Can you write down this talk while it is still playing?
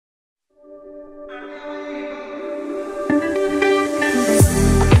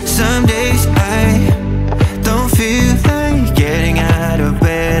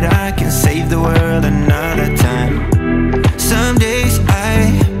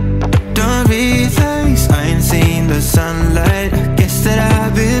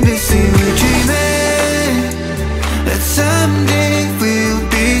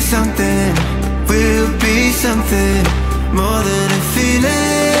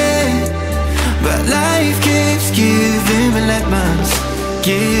me lemons,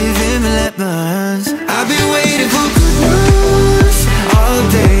 give me lemons. I've been waiting for good news all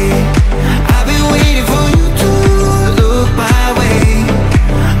day. I've been waiting for you to look my way.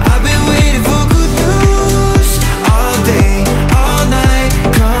 I've been waiting for good news all day, all night.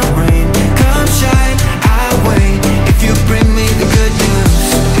 Come rain, come shine, I'll wait if you bring me the good news.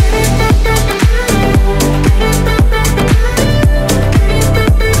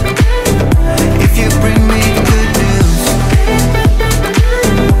 If you bring me the good news. If you bring me the good news.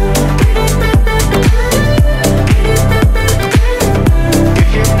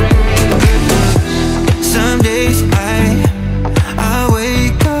 Some days I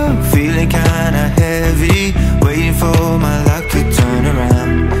wake up feeling kinda heavy, waiting for my luck to turn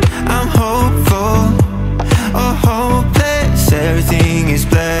around. I'm hopeful or hopeless, everything is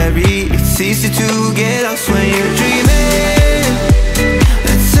blurry. It's easy to get lost when you're dreaming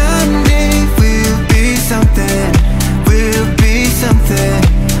that someday we'll be something, we'll be something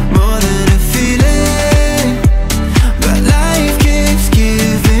more than a feeling. But life keeps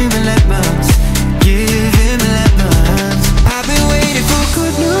giving me lemons, giving me lemons. I've been waiting for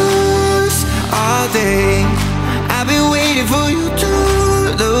good news all day. I've been waiting for you to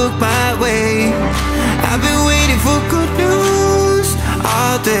look my way. I've been waiting for good news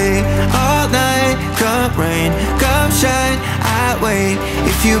all day, all night. Come rain, come shine, I wait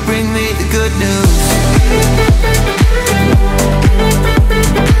if you bring me the good news.